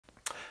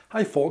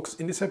Hi folks,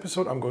 in this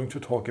episode I'm going to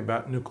talk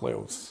about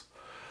Nucleolus.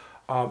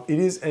 It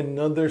is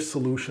another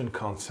solution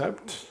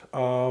concept.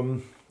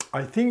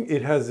 I think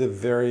it has a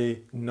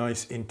very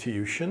nice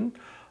intuition,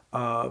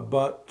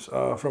 but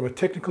from a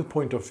technical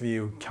point of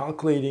view,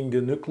 calculating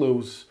the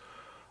Nucleolus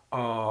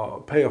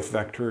payoff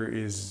vector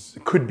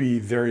could be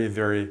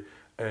very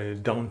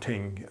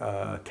daunting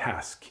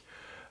task.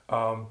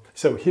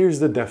 So here's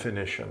the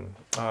definition.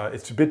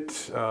 It's a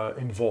bit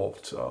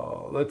involved.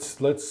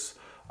 Let's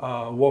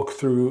walk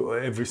through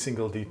every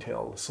single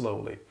detail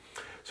slowly.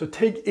 So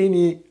take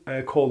any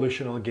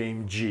coalitional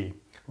game G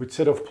with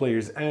set of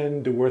players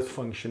and the worth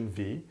function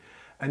V,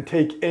 and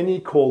take any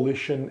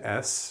coalition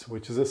S,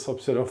 which is a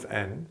subset of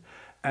N,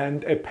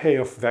 and a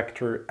payoff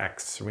vector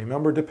X.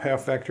 Remember, the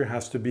payoff vector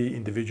has to be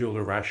individual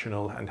or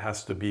rational and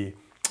has to be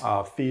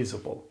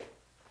feasible.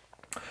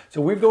 So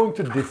we're going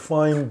to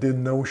define the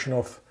notion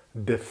of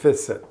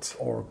deficit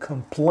or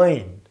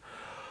complaint.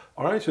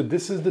 All right, so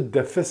this is the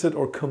deficit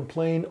or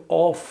complaint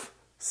of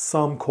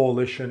some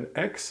coalition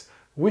X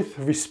with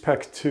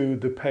respect to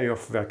the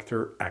payoff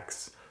vector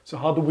X. So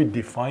how do we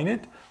define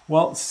it?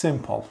 Well,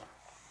 simple.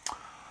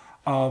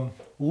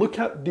 Look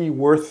at the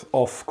worth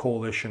of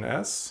coalition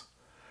S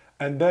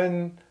and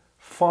then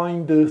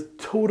find the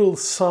total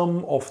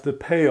sum of the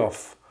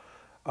payoff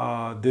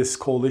this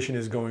coalition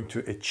is going to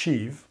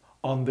achieve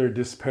under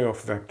this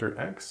payoff vector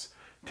X.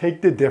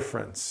 Take the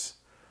difference.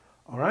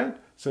 All right,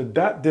 so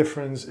that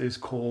difference is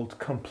called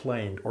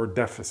complaint or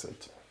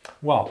deficit.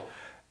 Well,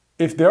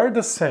 if they are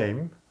the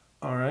same,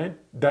 all right,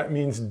 that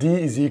means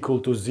D is equal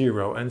to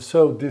 0. And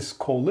so this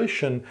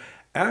coalition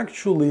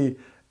actually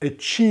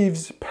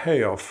achieves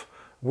payoff,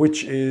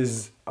 which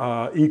is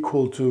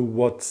equal to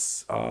what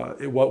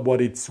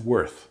it's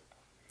worth.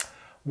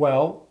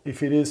 Well,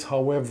 if it is,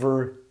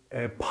 however,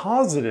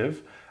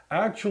 positive,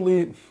 if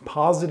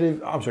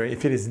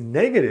it is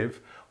negative,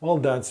 well,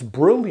 that's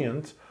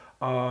brilliant.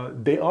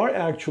 They are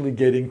actually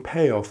getting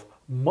payoff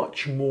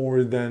much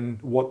more than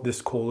what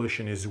this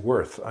coalition is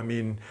worth. I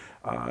mean,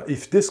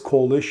 if this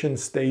coalition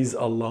stays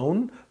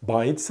alone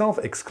by itself,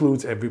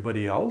 excludes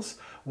everybody else,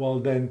 well,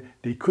 then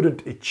they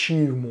couldn't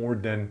achieve more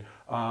than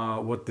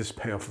what this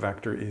payoff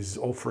vector is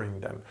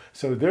offering them.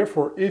 So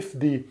therefore, if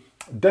the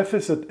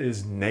deficit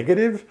is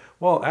negative,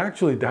 well,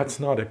 actually, that's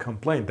not a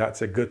complaint.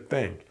 That's a good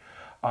thing.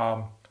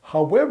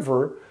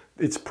 However,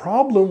 it's a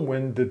problem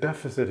when the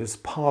deficit is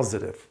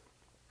positive.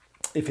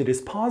 If it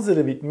is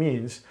positive, it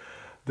means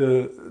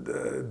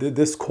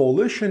this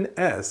coalition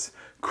S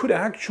could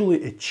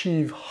actually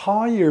achieve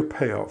higher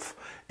payoff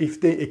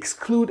if they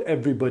exclude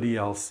everybody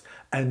else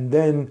and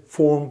then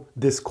form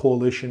this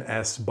coalition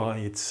S by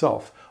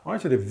itself. All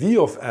right, so the V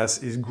of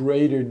S is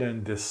greater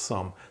than this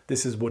sum.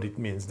 This is what it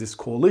means. This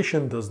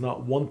coalition does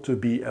not want to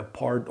be a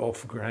part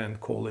of grand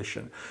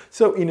coalition.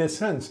 So in a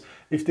sense,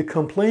 if the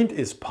complaint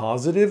is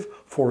positive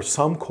for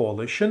some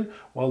coalition,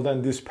 well,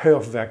 then this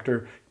payoff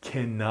vector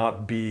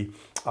cannot be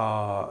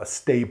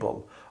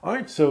stable. All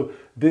right, so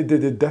the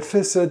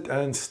deficit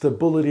and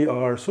stability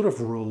are sort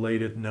of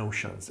related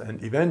notions,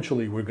 and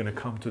eventually we're going to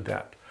come to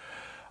that.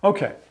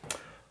 Okay,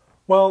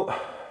 well,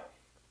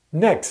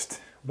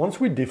 next, once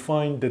we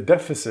define the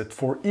deficit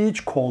for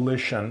each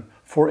coalition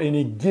for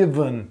any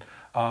given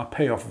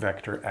payoff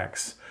vector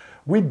X,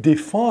 we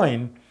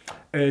define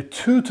a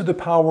 2 to the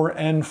power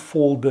n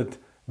folded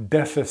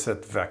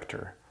deficit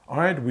vector. All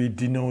right, we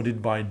denote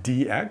it by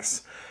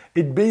dx.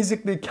 It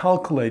basically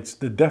calculates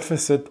the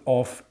deficit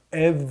of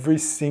every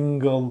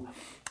single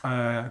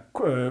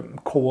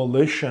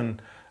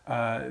coalition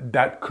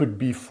that could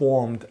be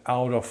formed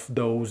out of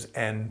those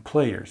n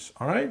players.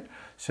 All right,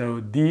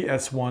 so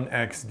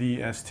ds1x,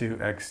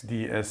 ds2x,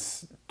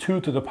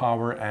 ds2 to the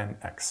power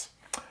nx.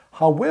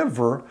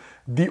 However,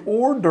 the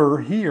order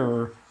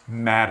here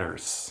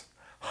matters.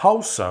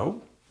 How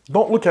so?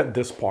 Don't look at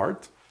this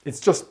part.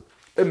 It's just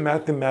a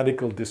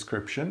mathematical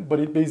description, but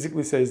it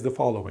basically says the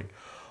following.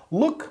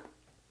 Look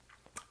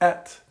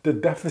at the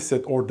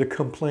deficit or the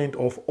complaint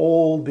of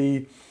all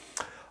the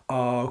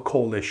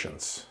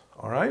coalitions,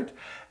 all right?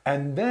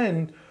 And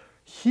then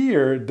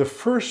here, the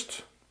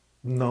first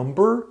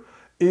number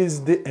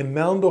is the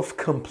amount of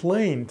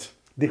complaint,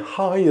 the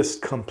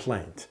highest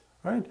complaint,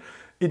 right?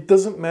 It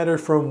doesn't matter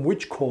from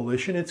which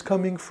coalition it's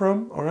coming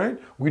from, all right?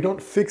 We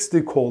don't fix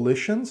the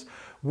coalitions.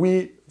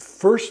 We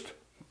first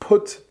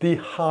put the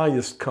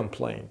highest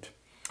complaint,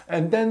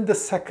 and then the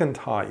second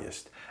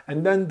highest,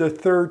 and then the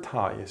third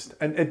highest,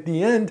 and at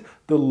the end,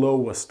 the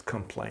lowest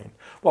complaint.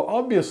 Well,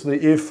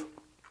 obviously, if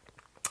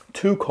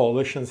two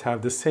coalitions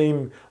have the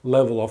same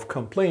level of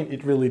complaint,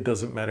 it really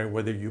doesn't matter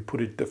whether you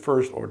put it the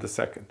first or the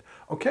second.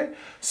 Okay,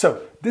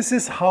 so this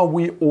is how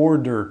we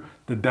order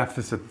the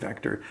deficit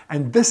vector.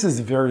 And this is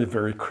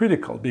very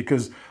critical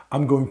because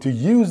I'm going to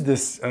use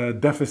this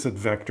deficit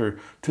vector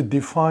to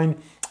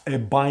define a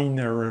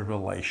binary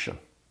relation.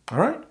 All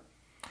right?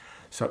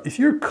 So if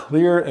you're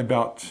clear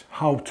about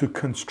how to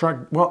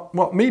construct, well,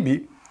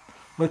 maybe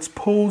let's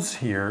pause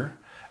here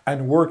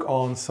and work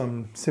on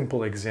some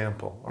simple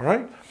example. All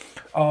right?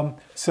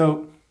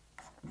 So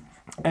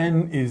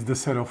N is the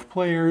set of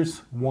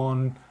players,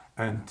 1,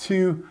 and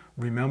 2.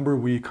 Remember,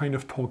 we kind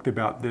of talked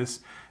about this.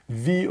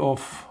 V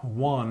of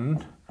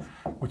 1,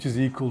 which is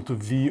equal to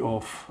V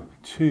of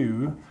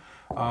 2,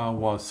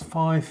 was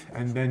 5,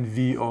 and then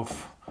V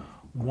of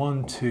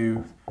 1,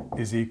 2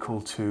 is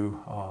equal to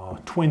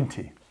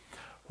 20,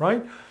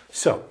 right?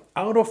 So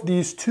out of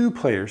these two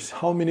players,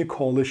 how many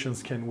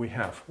coalitions can we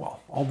have?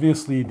 Well,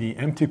 obviously the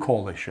empty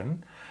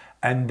coalition,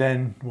 and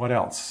then what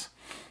else?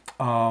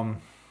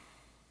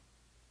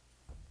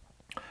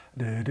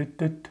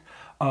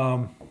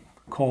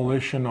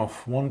 Coalition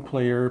of one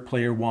player,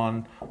 player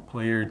 1,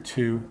 player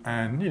 2,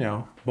 and, you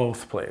know,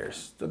 both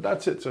players.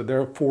 That's it. So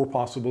there are 4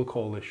 possible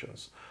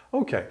coalitions.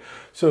 Okay,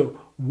 so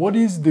what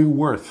is the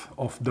worth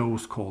of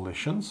those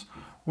coalitions?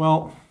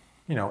 Well,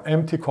 you know,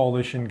 empty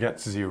coalition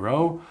gets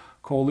 0,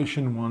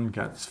 coalition 1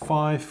 gets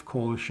 5,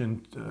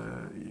 coalition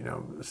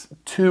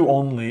 2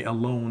 only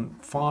alone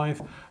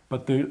 5,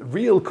 but the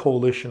real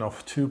coalition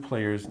of 2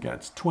 players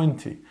gets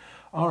 20.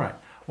 All right.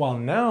 Well,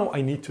 now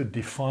I need to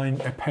define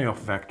a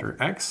payoff vector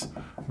x.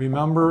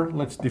 Remember,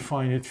 let's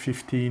define it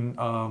 15,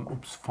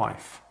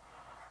 5,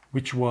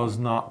 which was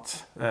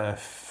not,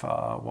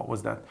 what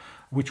was that?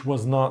 Which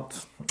was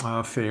not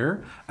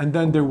fair. And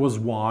then there was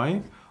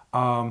y,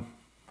 10,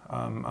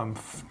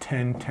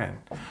 10.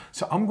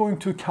 So I'm going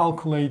to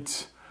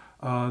calculate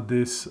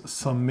this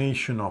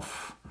summation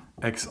of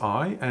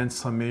xi and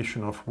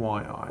summation of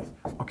yi,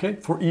 okay,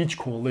 for each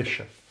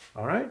coalition,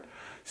 all right?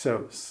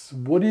 So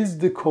what is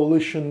the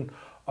coalition,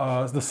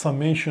 the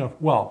summation of,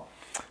 well,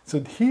 so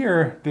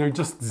here they're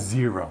just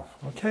 0,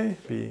 okay?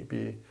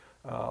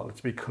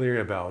 Let's be clear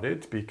about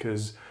it,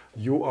 because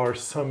you are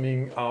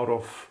summing out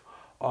of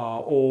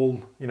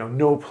all, you know,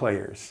 no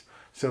players.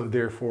 So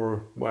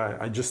therefore, well,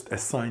 I just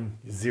assign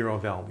 0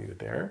 value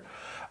there.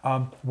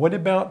 What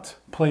about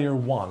player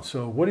 1?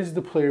 So what is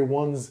the player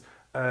 1's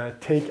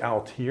take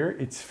out here?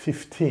 It's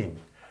 15,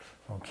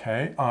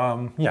 okay?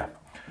 Yeah,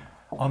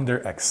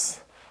 under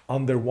x.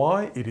 Under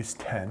y, it is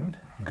 10,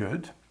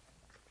 good.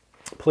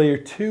 Player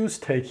 2's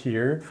take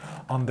here,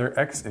 under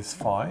x is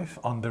 5,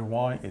 under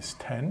y is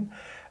 10.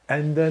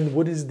 And then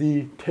what is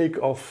the take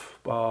of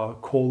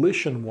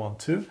coalition 1,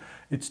 2?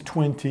 It's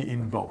 20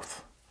 in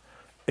both.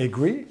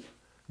 Agree?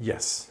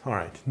 Yes. All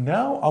right.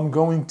 Now I'm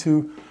going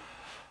to,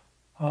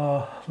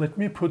 let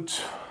me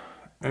put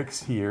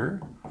x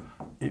here.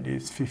 It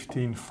is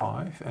 15,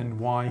 5, and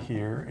y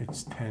here,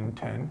 it's 10,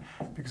 10,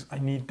 because I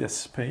need this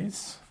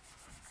space.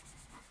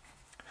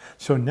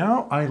 So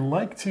now I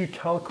like to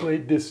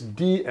calculate this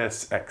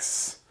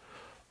dsx,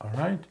 all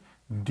right?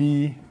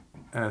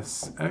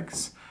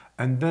 dsx,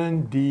 and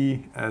then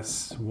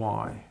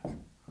dsy,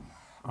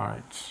 all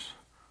right.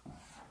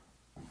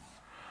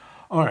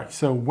 All right,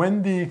 so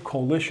when the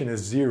coalition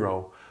is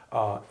 0,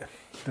 the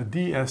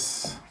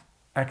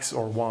dsx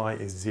or y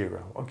is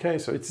 0, okay?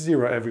 So it's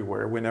 0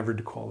 everywhere whenever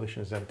the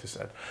coalition is empty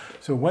set.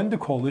 So when the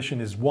coalition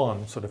is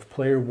 1, sort of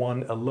player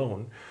 1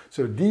 alone,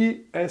 so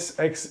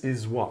dsx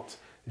is what?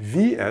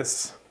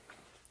 Vs,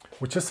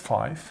 which is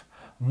 5,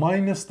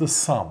 minus the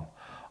sum.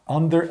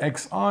 Under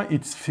xi,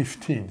 it's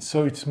 15.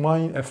 So it's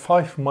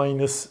 5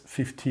 minus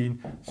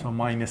 15, so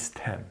minus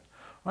 10.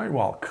 Right?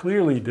 Well,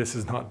 clearly this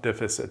is not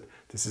deficit.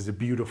 This is a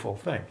beautiful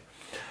thing.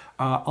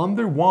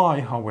 Under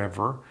y,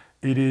 however,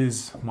 it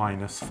is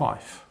minus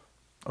 5.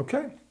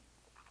 Okay?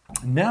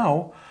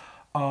 Now,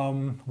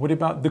 what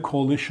about the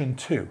coalition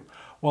 2?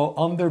 Well,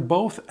 under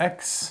both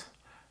x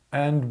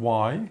and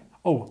y,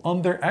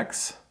 under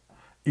x,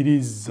 it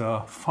is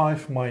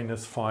 5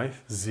 minus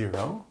 5,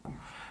 0.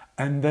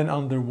 And then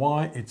under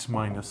y, it's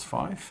minus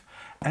 5.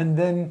 And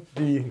then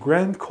the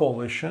grand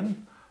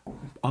coalition,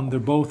 under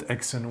both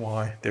x and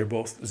y, they're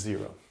both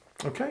 0.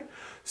 Okay?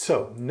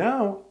 So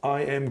now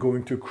I am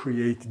going to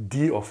create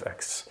d of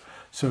x.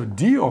 So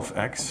d of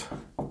x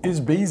is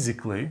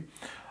basically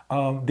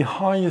the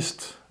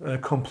highest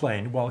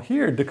complaint. Well,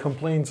 here the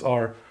complaints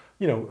are,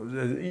 you know,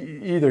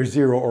 either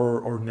 0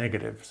 or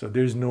negative. So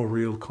there's no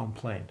real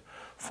complaint.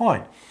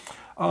 Fine.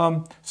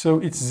 So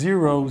it's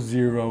 0,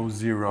 0,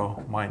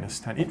 0, minus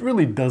 10. It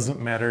really doesn't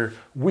matter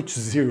which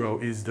 0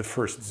 is the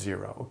first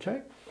 0,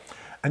 okay?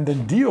 And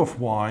then d of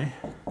y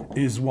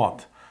is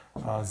what?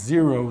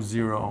 0,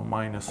 0,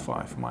 minus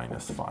 5,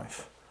 minus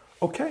 5.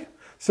 Okay,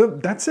 so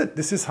that's it.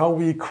 This is how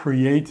we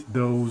create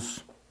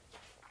those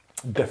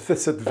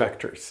deficit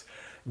vectors,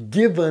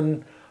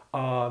 given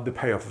the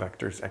payoff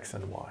vectors x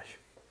and y.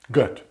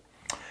 Good.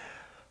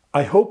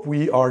 I hope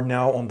we are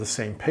now on the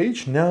same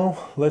page.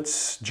 Now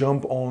let's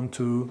jump on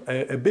to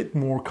a bit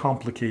more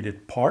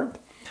complicated part.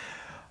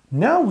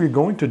 Now we're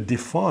going to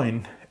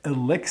define a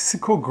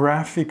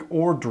lexicographic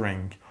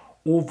ordering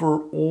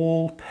over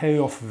all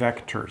payoff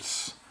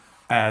vectors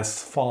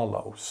as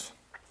follows.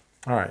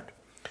 All right.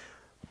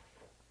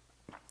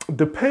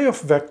 The payoff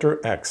vector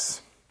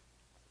x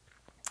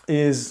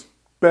is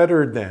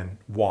better than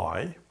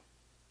y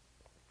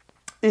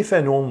if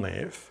and only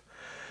if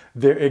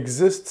there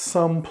exists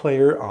some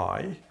player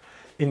I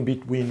in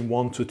between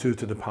 1 to 2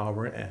 to the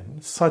power n,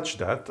 such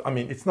that, I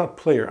mean, it's not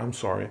player, I'm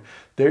sorry,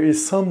 there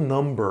is some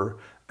number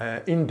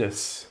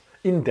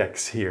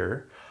index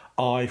here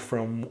I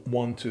from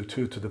 1 to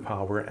 2 to the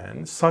power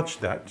n, such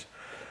that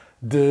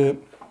the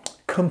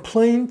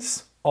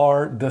complaints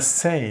are the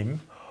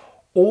same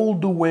all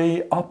the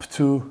way up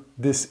to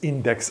this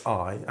index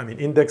I mean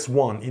index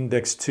 1,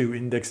 index 2,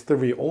 index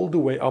 3, all the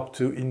way up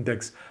to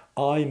index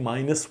I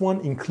minus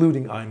 1,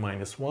 including I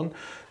minus 1.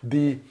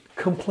 The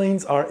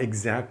complaints are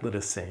exactly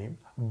the same,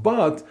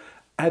 but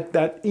at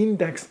that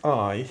index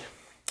I,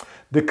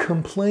 the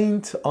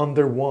complaint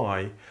under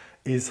Y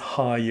is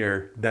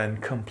higher than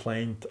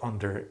complaint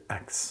under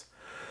X.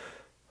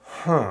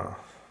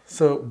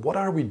 So what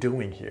are we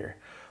doing here?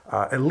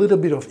 A little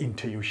bit of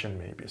intuition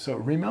maybe. So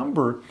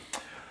remember,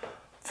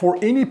 for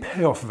any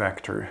payoff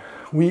vector,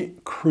 we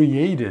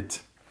created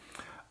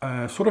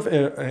sort of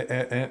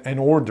an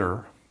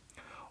order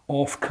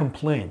of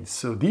complaints.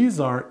 So these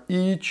are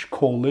each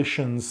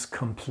coalition's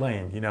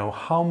complaint, you know,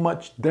 how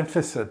much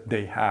deficit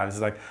they have. It's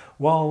like,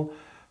 well,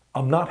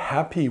 I'm not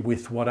happy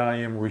with what I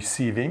am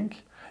receiving,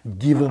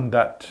 given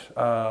that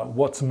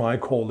what my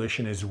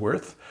coalition is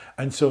worth.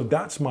 And so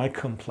that's my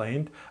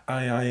complaint.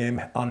 I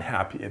am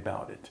unhappy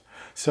about it.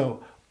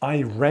 So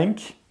I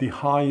rank the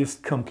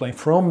highest complaint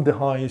from the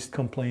highest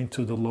complaint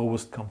to the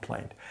lowest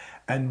complaint,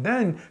 and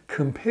then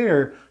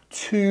compare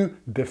two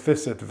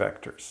deficit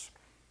vectors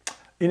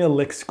in a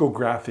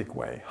lexicographic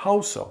way.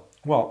 How so?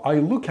 Well, I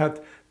look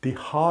at the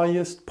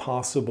highest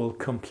possible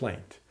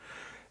complaint,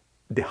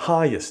 the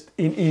highest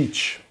in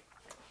each,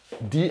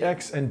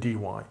 dx and dy.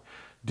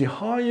 The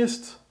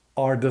highest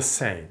are the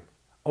same.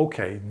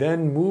 Okay,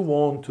 then move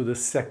on to the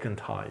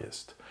second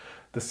highest.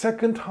 The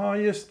second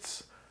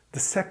highest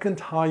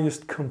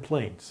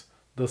complaints,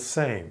 the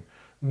same.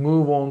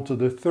 Move on to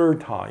the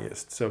third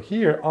highest. So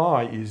here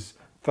I is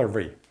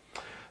 3.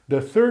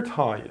 The third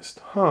highest,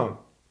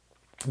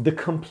 the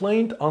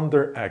complaint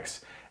under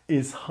X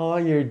is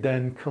higher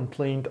than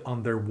complaint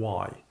under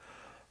Y.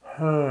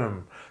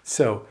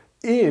 So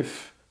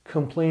if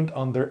complaint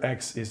under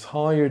X is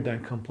higher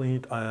than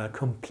complaint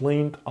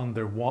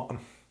under Y,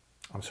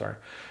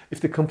 if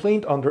the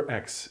complaint under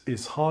X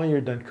is higher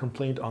than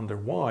complaint under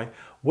Y,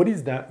 what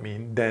does that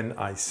mean? Then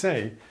I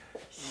say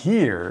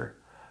here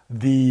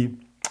the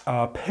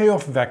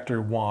payoff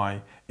vector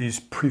Y is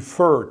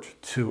preferred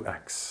to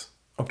X.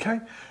 Okay?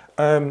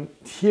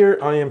 Here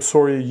I am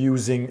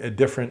using a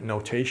different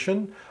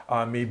notation.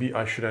 Maybe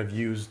I should have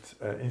used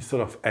instead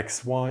of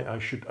XY,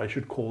 I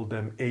should call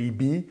them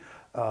AB.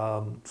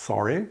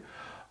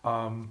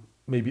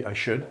 Maybe I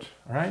should.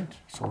 All right.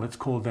 So let's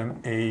call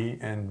them A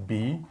and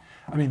B.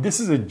 I mean, this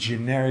is a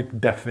generic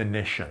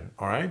definition.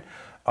 All right.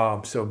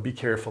 So be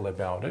careful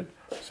about it.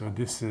 So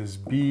this is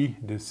B.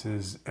 This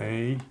is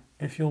A,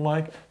 if you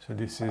like. So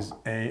this is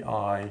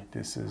AI.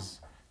 This is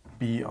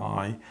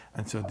BI,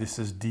 and so this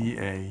is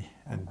DA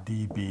and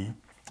DB,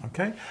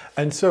 okay?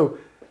 And so,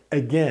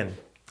 again,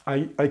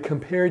 I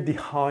compared the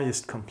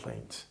highest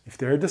complaints. If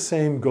they're the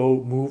same,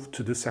 move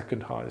to the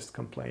second highest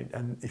complaint.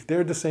 And if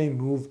they're the same,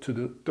 move to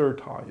the third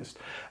highest.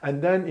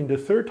 And then in the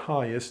third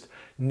highest,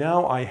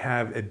 now I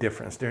have a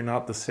difference. They're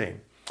not the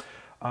same.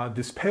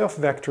 This payoff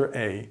vector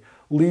A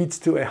leads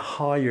to a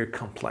higher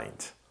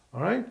complaint,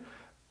 all right?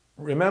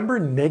 Remember,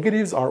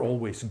 negatives are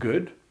always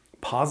good.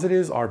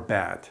 Positives are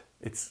bad.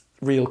 It's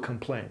real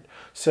complaint.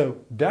 So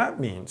that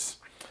means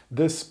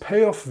this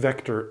payoff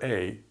vector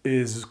A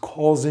is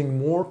causing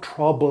more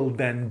trouble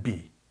than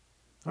B.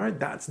 All right,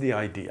 that's the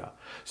idea.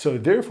 So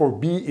therefore,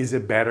 B is a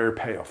better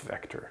payoff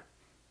vector.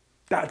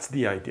 That's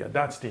the idea.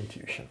 That's the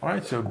intuition. All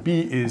right, so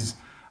B is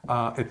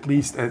at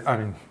least,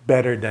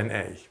 better than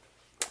A.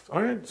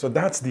 All right, so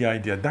that's the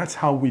idea. That's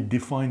how we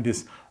define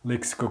this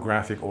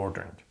lexicographic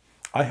ordering.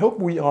 I hope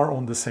we are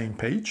on the same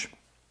page.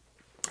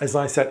 As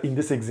I said, in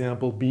this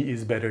example, B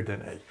is better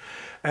than A.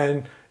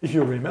 And if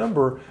you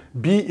remember,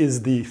 B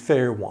is the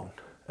fair one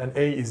and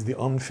A is the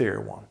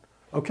unfair one.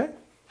 Okay?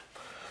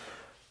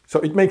 So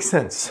it makes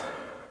sense.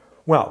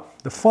 Well,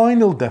 the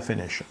final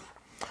definition.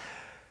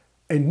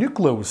 A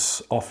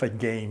nucleus of a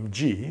game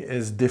G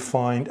is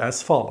defined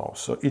as follows.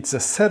 So it's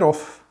a set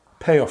of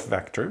payoff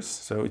vectors.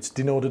 So it's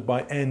denoted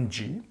by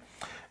NG.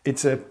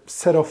 It's a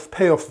set of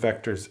payoff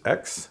vectors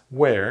X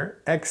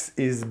where X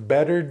is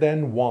better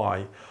than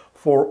Y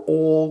for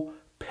all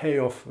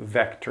payoff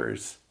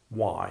vectors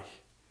Y.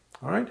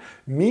 All right,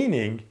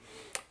 meaning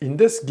in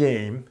this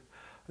game,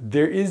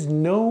 there is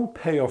no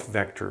payoff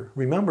vector.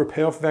 Remember,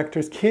 payoff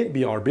vectors can't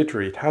be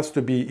arbitrary. It has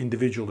to be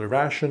individually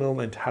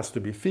rational and it has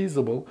to be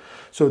feasible.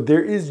 So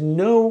there is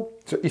no,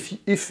 so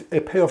if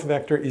a payoff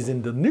vector is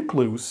in the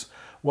nucleus,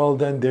 well,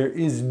 then there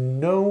is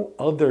no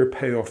other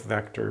payoff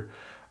vector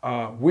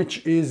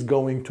which is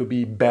going to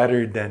be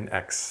better than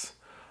X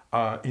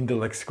in the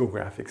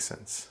lexicographic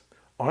sense.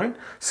 All right,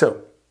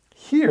 so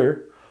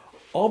here,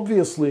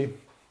 obviously,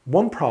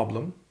 one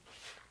problem.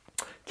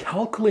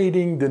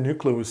 Calculating the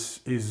nucleus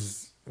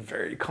is a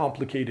very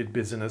complicated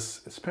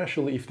business,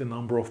 especially if the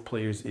number of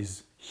players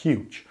is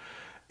huge.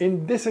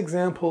 In this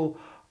example,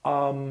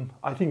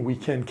 I think we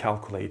can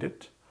calculate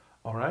it,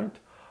 all right?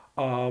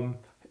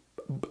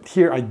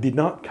 Here I did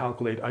not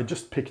calculate, I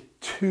just picked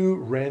two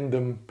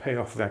random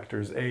payoff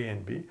vectors, A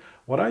and B.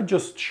 What I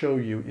just show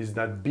you is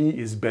that B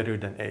is better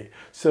than A.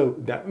 So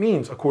that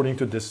means, according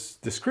to this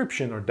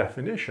description or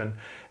definition,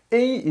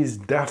 A is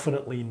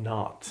definitely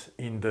not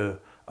in the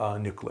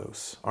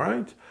nucleus, all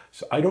right?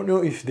 So I don't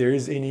know if there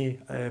is any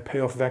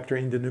payoff vector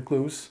in the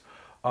nucleus,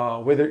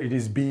 whether it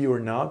is B or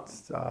not,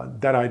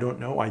 that I don't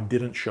know, I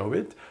didn't show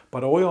it,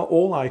 but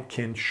all I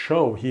can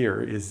show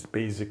here is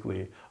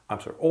basically,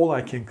 all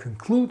I can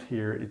conclude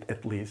here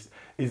at least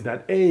is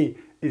that A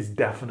is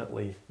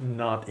definitely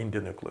not in the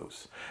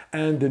nucleus.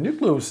 And the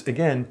nucleus,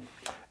 again,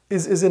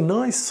 is a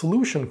nice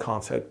solution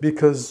concept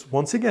because,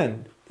 once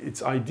again,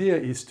 its idea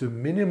is to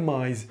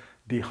minimize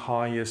the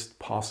highest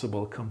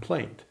possible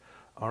complaint.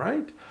 All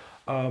right?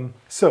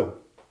 So,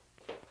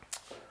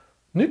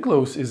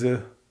 nucleus is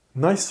a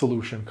nice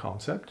solution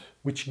concept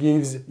which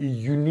gives a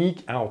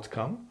unique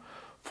outcome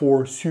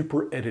for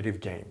super additive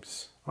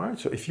games. All right?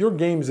 So if your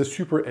game is a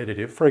super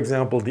additive, for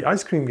example, the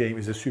ice cream game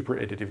is a super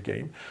additive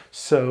game,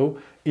 so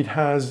it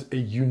has a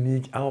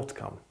unique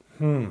outcome.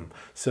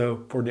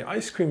 So for the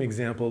ice cream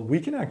example, we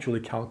can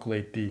actually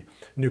calculate the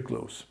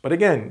nucleus. But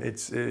again,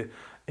 it's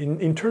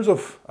in terms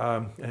of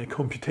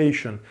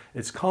computation,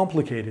 it's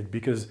complicated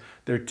because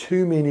there are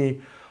too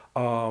many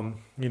the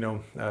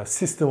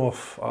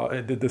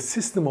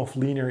system of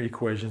linear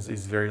equations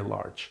is very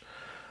large.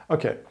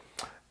 Okay,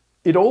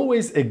 it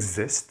always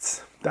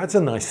exists. That's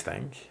a nice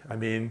thing. I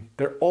mean,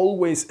 there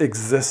always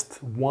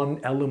exists one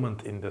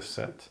element in this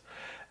set,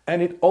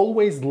 and it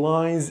always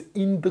lies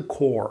in the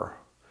core,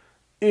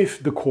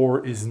 if the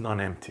core is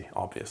non-empty,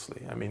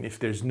 obviously. I mean, if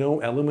there's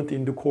no element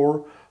in the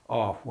core,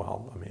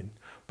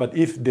 but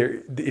if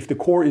the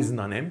core is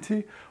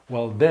non-empty,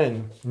 well,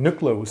 then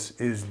nucleus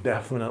is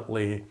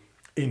definitely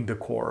in the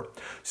core.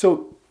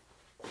 So,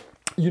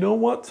 you know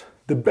what?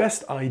 The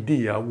best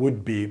idea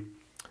would be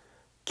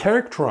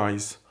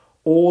characterize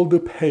all the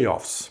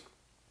payoffs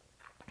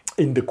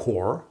in the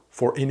core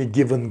for any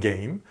given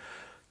game,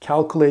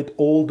 calculate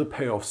all the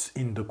payoffs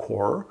in the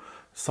core.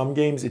 Some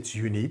games it's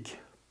unique,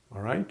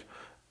 all right?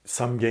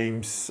 Some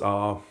games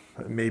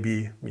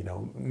maybe,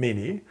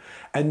 many.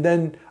 And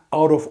then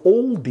out of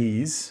all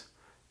these,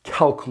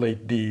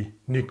 calculate the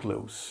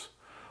nucleus.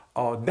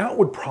 That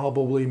would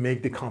probably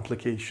make the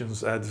complications,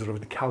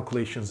 the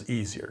calculations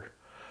easier.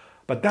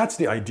 But that's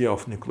the idea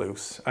of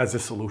nucleus as a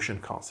solution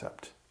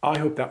concept. I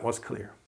hope that was clear.